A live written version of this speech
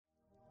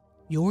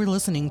You're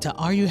listening to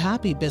Are You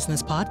Happy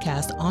Business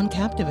Podcast on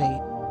Captivate.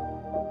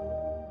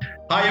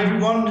 Hi,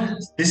 everyone.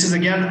 This is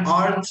again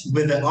Art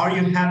with the Are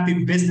You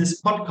Happy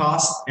Business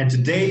Podcast. And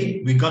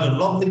today we got a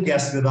lovely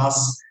guest with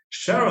us,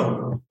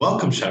 Cheryl.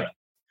 Welcome, Cheryl.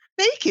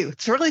 Thank you.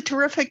 It's really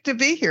terrific to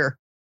be here.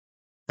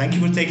 Thank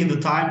you for taking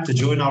the time to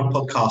join our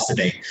podcast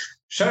today.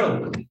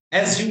 Cheryl,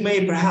 as you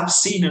may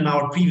perhaps seen in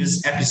our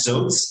previous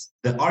episodes,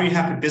 the Are You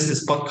Happy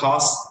Business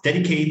Podcast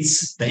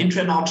dedicates the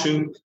intro and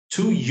outro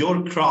to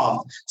your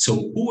craft. So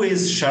who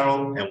is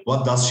Cheryl and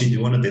what does she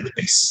do on a daily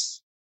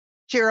basis?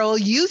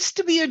 Cheryl used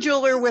to be a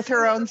jeweler with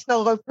her own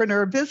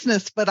solopreneur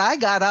business, but I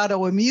got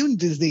autoimmune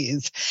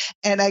disease,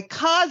 and it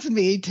caused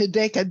me to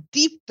take a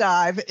deep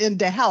dive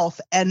into health,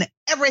 and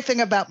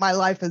everything about my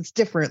life is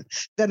different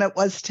than it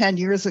was 10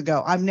 years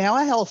ago. I'm now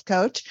a health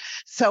coach,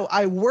 so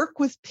I work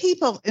with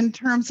people in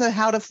terms of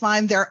how to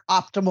find their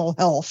optimal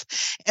health.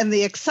 And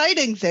the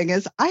exciting thing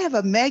is I have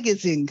a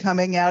magazine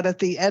coming out at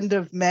the end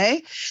of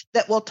May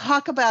that will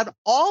talk about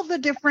all the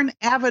different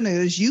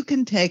avenues you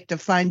can take to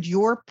find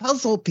your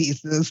puzzle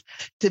pieces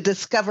to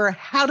discover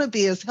how to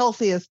be as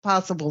healthy as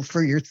possible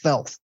for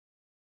yourself.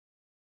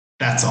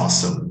 That's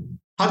awesome.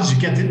 How did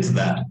you get into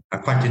that?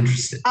 I'm quite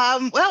interested.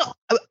 Well,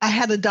 I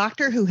had a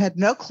doctor who had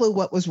no clue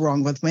what was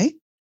wrong with me.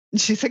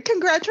 She said,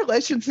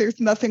 congratulations, there's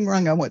nothing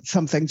wrong. I went,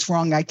 something's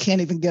wrong. I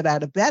can't even get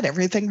out of bed.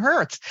 Everything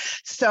hurts.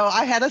 So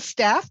I had a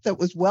staff that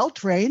was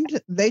well-trained.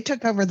 They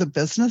took over the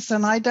business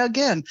and I dug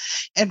in.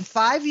 And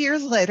 5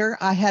 years later,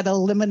 I had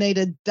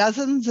eliminated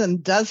dozens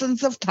and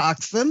dozens of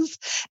toxins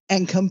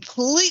and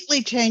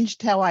completely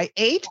changed how I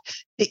ate,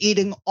 to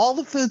eating all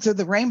the foods of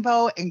the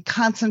rainbow and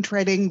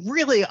concentrating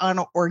really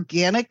on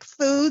organic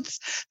foods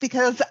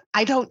because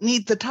I don't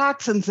need the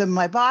toxins in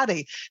my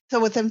body. So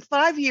within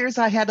 5 years,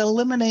 I had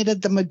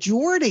eliminated the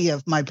majority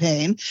of my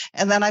pain.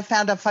 And then I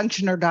found a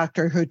functioner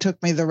doctor who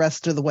took me the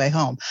rest of the way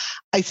home.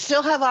 I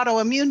still have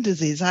autoimmune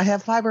disease. I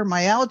have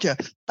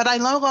fibromyalgia, but I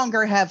no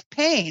longer have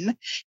pain.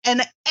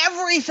 And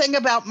everything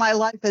about my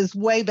life is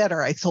way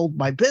better. I sold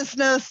my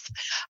business.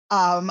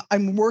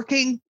 I'm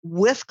working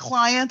with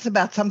clients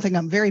about something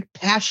I'm very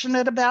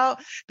passionate about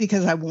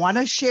because I want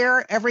to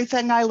share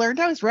everything I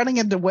learned. I was running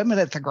into women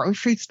at the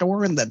grocery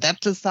store and the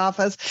dentist's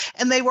office,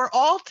 and they were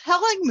all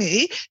telling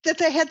me that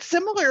they had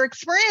similar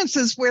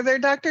experiences where their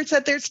doctor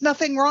said, there's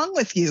nothing wrong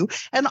with you.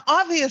 And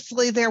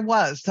obviously there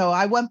was. So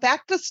I went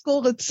back to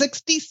school at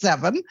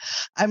 67.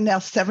 I'm now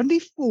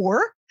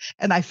 74,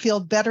 and I feel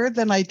better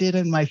than I did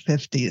in my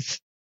 50s.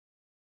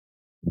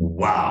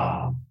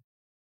 Wow.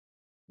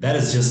 That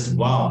is just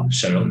wow,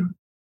 Cheryl.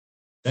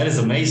 That is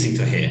amazing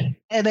to hear.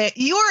 And at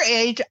your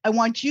age, I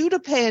want you to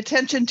pay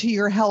attention to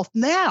your health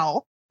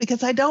now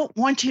because I don't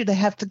want you to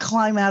have to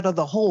climb out of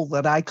the hole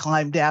that I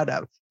climbed out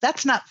of.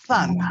 That's not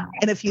fun.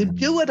 And if you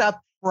do it up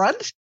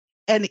front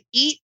and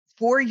eat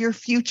for your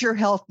future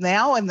health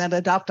now and then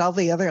adopt all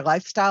the other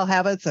lifestyle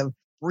habits of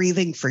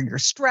breathing for your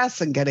stress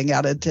and getting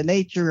out into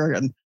nature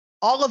and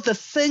all of the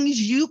things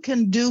you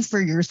can do for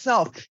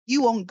yourself,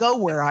 you won't go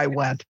where I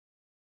went.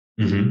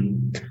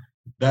 Mm-hmm.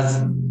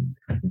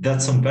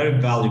 That's some very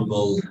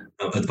valuable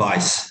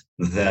advice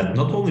that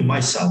not only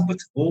myself, but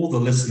all the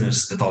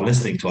listeners that are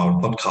listening to our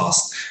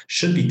podcast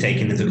should be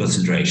taken into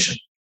consideration.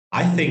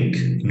 I think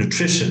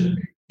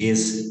nutrition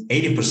is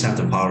 80%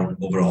 of our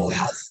overall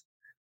health,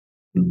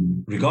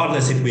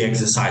 regardless if we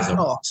exercise or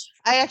not.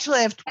 I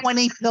actually have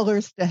 20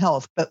 pillars to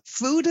health, but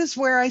food is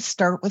where I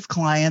start with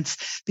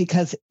clients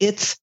because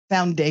it's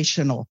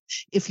foundational.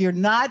 If you're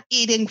not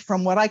eating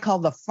from what I call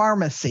the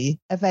pharmacy,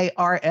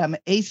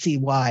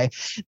 F-A-R-M-A-C-Y,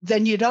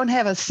 then you don't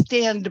have a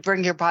stand to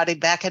bring your body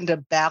back into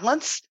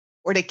balance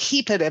or to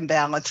keep it in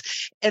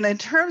balance. And in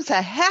terms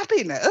of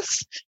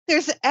happiness,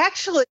 there's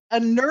actually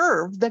a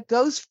nerve that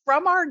goes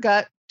from our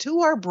gut to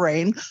our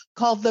brain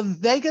called the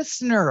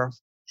vagus nerve,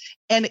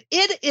 and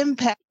it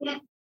impacts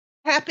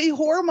happy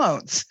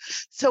hormones.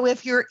 So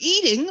if you're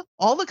eating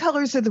all the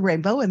colors of the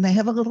rainbow and they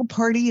have a little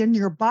party in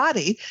your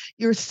body,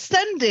 you're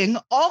sending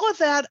all of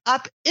that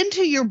up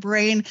into your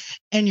brain,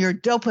 and your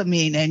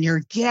dopamine and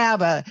your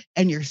GABA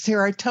and your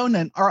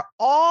serotonin are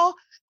all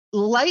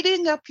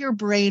lighting up your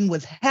brain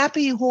with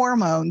happy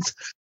hormones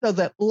so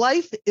that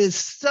life is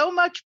so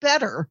much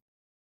better.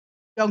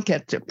 Don't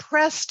get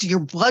depressed. Your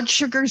blood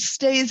sugar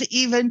stays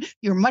even.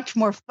 You're much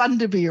more fun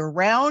to be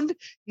around.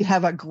 You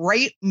have a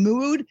great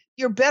mood.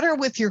 You're better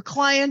with your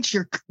clients,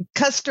 your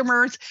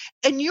customers,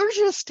 and you're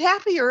just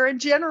happier in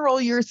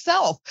general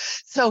yourself.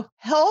 So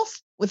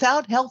health,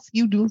 without health,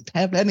 you don't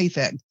have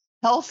anything.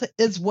 Health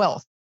is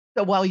wealth.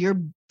 So while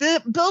you're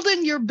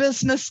building your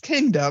business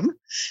kingdom,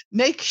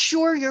 make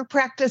sure you're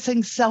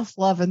practicing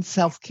self-love and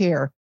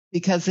self-care,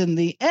 because in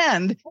the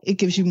end, it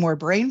gives you more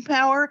brain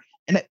power.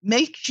 And it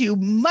makes you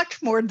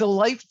much more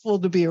delightful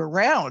to be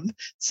around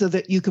so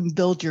that you can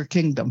build your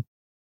kingdom.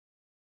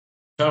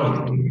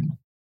 So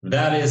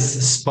that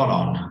is spot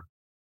on.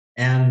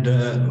 And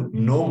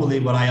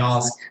normally what I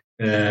ask,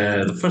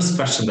 the first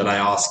question that I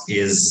ask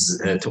is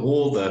to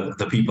all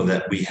the people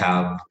that we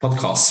have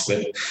podcasts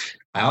with,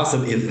 I asked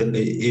them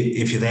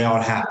if they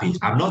are happy.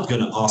 I'm not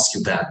going to ask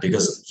you that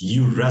because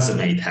you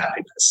resonate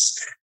happiness.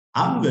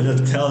 I'm going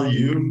to tell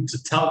you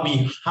to tell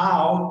me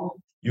how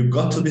you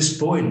got to this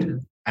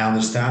point. I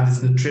understand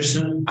it's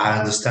nutrition. I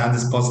understand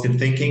it's positive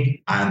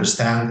thinking. I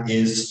understand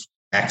is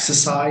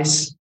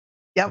exercise.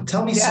 Yep.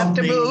 Tell me you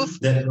something have to move.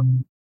 that,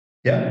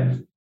 yeah.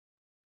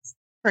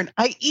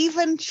 I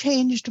even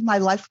changed my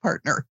life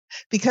partner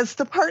because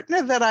the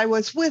partner that I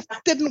was with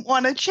didn't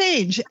want to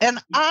change. And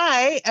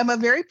I am a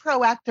very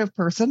proactive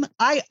person.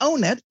 I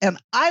own it. And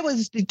I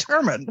was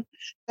determined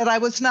that I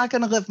was not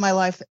going to live my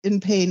life in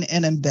pain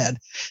and in bed.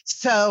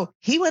 So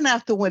he went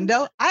out the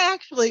window. I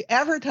actually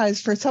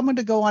advertised for someone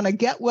to go on a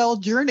get well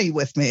journey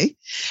with me.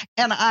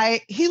 And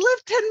he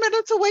lived 10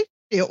 minutes away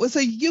from me. It was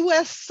a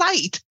US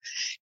site.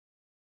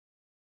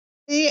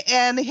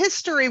 And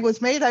history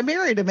was made. I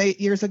married him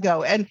 8 years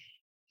ago. And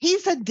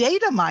he's a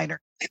data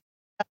miner.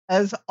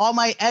 As all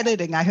my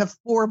editing, I have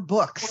 4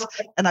 books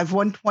and I've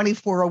won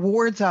 24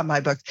 awards on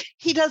my books.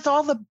 He does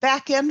all the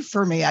back end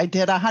for me. I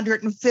did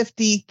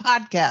 150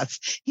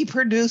 podcasts. He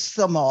produced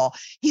them all.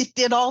 He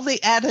did all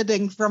the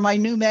editing for my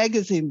new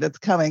magazine that's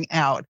coming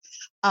out.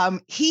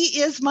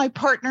 He is my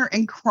partner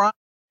in crime.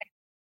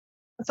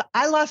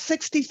 I lost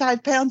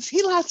 65 pounds.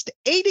 He lost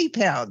 80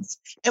 pounds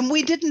and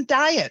we didn't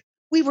diet.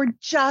 We were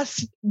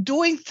just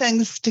doing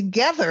things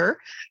together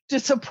to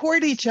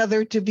support each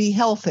other to be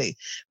healthy.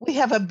 We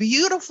have a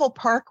beautiful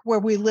park where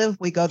we live.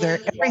 We go there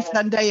every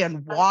Sunday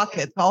and walk.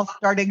 It's all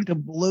starting to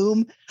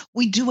bloom.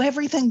 We do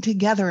everything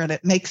together and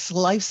it makes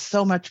life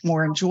so much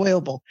more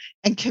enjoyable.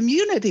 And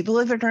community,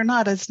 believe it or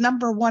not, is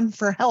number one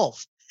for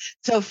health.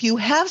 So if you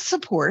have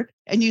support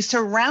and you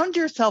surround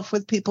yourself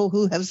with people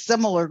who have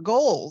similar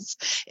goals,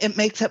 it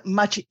makes it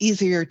much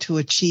easier to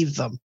achieve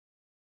them.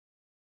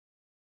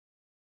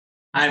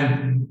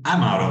 I'm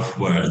out of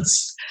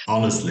words,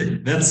 honestly.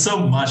 That's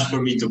so much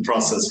for me to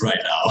process right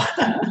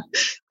now.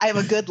 I have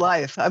a good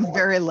life. I'm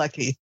very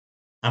lucky.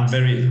 I'm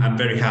very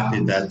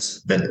happy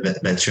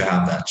that you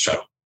have that,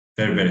 Cheryl.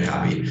 Very, very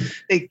happy.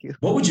 Thank you.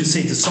 What would you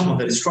say to someone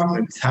that is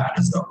struggling with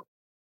happiness, though?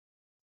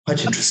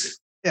 Quite interesting.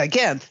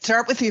 Again,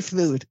 start with your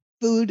food.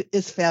 Food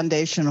is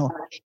foundational.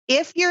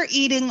 If you're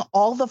eating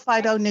all the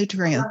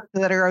phytonutrients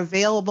that are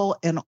available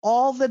in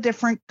all the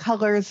different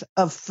colors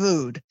of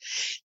food,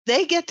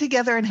 they get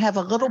together and have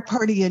a little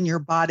party in your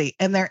body,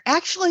 and they're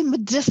actually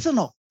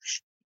medicinal.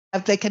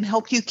 They can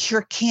help you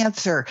cure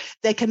cancer.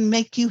 They can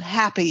make you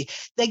happy.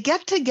 They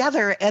get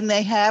together and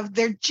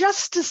they're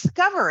just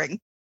discovering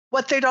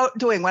what they're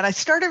doing. When I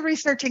started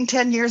researching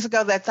 10 years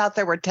ago, they thought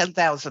there were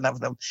 10,000 of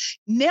them.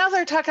 Now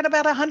they're talking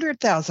about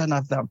 100,000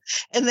 of them.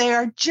 And they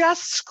are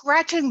just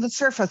scratching the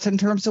surface in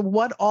terms of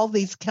what all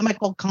these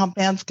chemical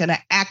compounds can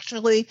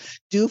actually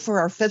do for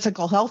our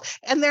physical health.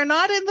 And they're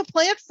not in the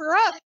plant for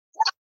us.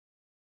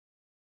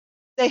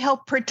 They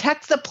help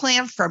protect the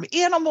plant from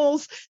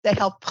animals. They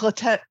help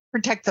protect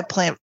the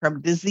plant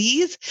from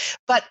disease.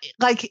 But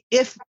like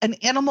if an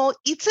animal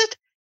eats it,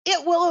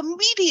 it will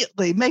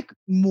immediately make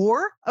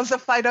more of the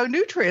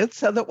phytonutrients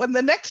so that when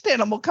the next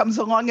animal comes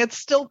along, it's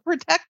still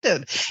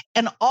protected.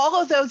 And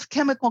all of those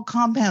chemical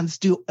compounds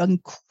do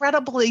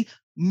incredibly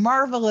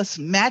marvelous,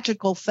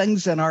 magical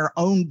things in our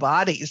own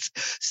bodies.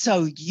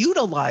 So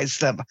utilize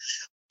them.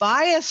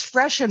 Buy as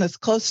fresh and as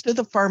close to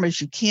the farm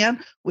as you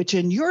can, which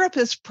in Europe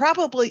is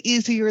probably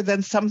easier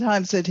than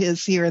sometimes it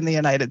is here in the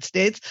United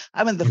States.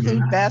 I'm in the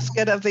food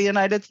basket of the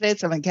United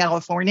States. I'm in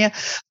California,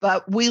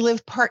 but we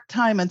live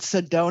part-time in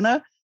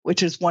Sedona,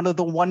 which is one of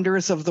the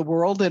wonders of the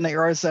world in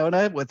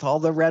Arizona with all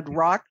the red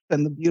rocks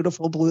and the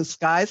beautiful blue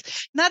skies.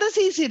 Not as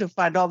easy to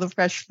find all the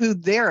fresh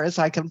food there as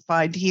I can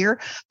find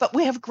here, but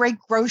we have great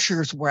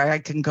grocers where I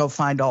can go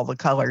find all the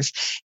colors.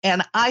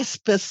 And I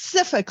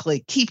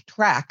specifically keep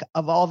track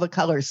of all the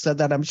colors so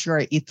that I'm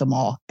sure I eat them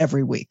all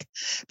every week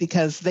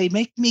because they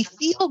make me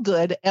feel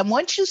good. And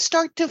once you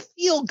start to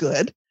feel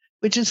good,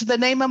 which is the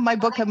name of my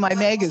book and my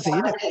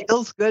magazine, it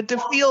feels good to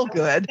feel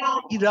good,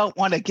 you don't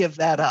want to give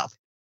that up.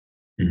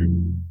 Mm-hmm.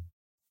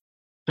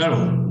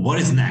 Cheryl, what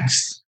is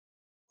next?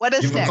 What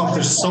is You've next?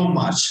 accomplished so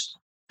much.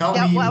 Tell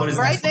me what is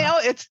right next. Now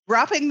it's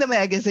dropping the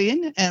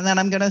magazine, and then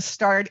I'm going to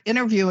start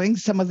interviewing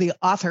some of the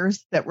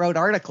authors that wrote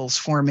articles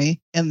for me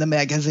in the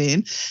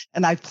magazine.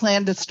 And I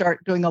plan to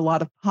start doing a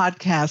lot of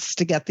podcasts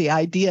to get the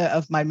idea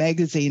of my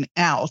magazine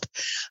out.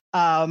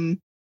 And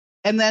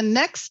then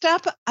next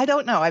up, I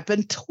don't know. I've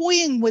been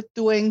toying with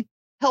doing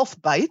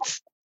health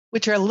bites,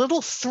 which are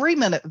little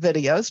 3-minute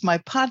videos. My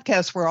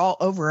podcasts were all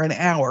over an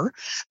hour,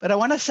 but I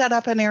want to set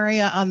up an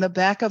area on the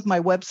back of my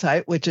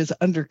website, which is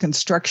under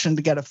construction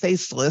to get a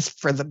facelift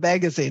for the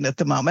magazine at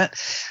the moment,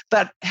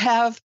 but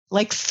have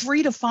like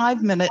 3 to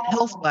 5 minute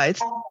health bites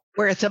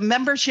where it's a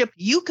membership.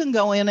 You can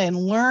go in and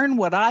learn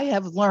what I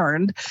have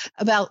learned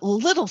about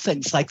little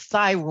things like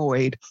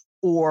thyroid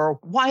or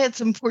why it's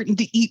important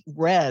to eat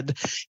red,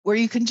 where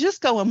you can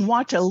just go and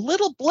watch a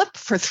little blip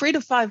for 3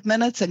 to 5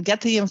 minutes and get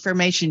the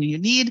information you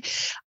need.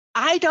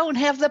 I don't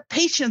have the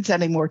patience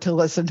anymore to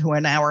listen to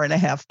an hour and a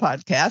half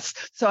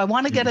podcast. So I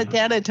want to get it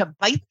down into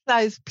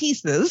bite-sized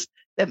pieces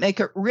that make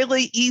it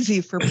really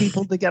easy for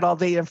people to get all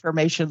the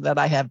information that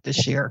I have to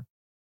share.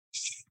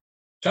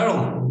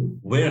 Cheryl,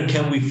 where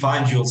can we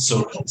find you on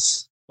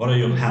socials? What are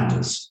your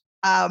handles?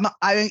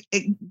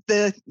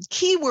 The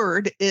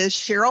keyword is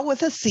Cheryl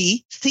with a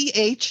C,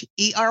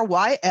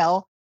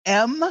 Cheryl,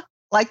 M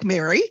like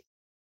Mary,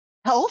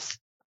 health,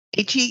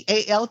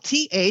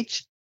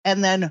 HEALTH,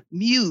 and then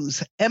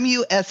Muse,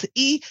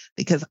 MUSE,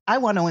 because I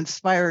want to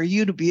inspire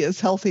you to be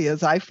as healthy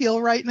as I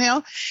feel right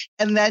now.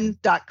 And then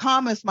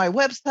 .com is my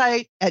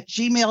website, at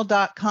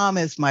gmail.com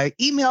is my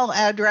email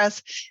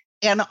address.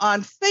 And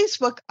on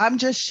Facebook, I'm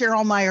just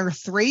Cheryl Meyer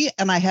 3,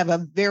 and I have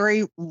a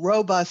very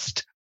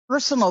robust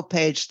personal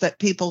page that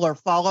people are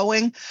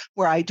following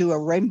where I do a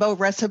rainbow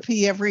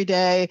recipe every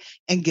day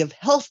and give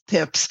health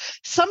tips,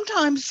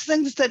 sometimes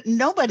things that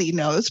nobody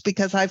knows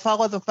because I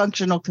follow the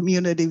functional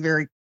community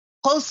very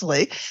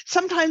closely.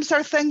 Sometimes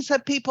there are things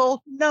that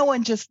people know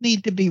and just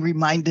need to be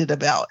reminded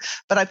about.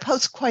 But I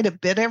post quite a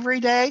bit every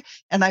day,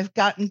 and I've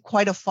gotten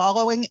quite a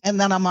following. And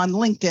then I'm on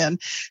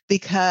LinkedIn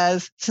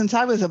because since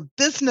I was a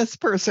business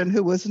person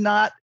who was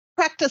not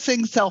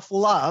practicing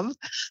self-love,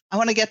 I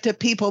want to get to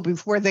people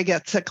before they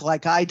get sick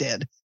like I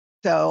did.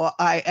 So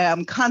I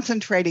am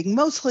concentrating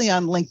mostly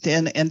on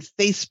LinkedIn and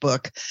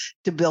Facebook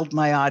to build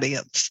my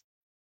audience.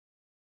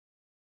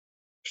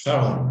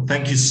 Cheryl,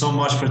 thank you so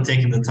much for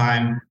taking the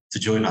time to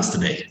join us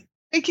today.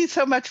 Thank you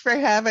so much for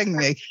having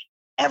me.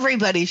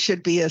 Everybody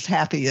should be as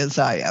happy as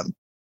I am.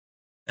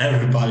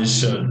 Everybody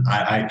should.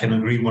 I can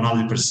agree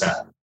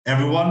 100%.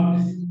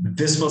 Everyone,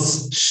 this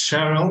was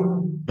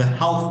Cheryl, the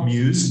Health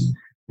Muse,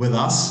 with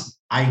us.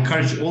 I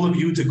encourage all of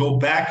you to go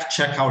back,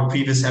 check our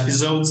previous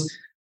episodes,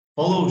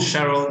 follow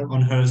Cheryl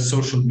on her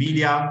social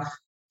media,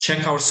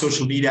 check our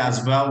social media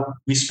as well.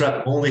 We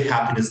spread only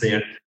happiness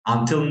there.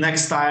 Until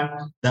next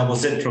time, that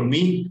was it from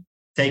me.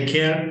 Take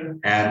care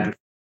and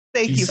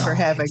thank you for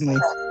having me.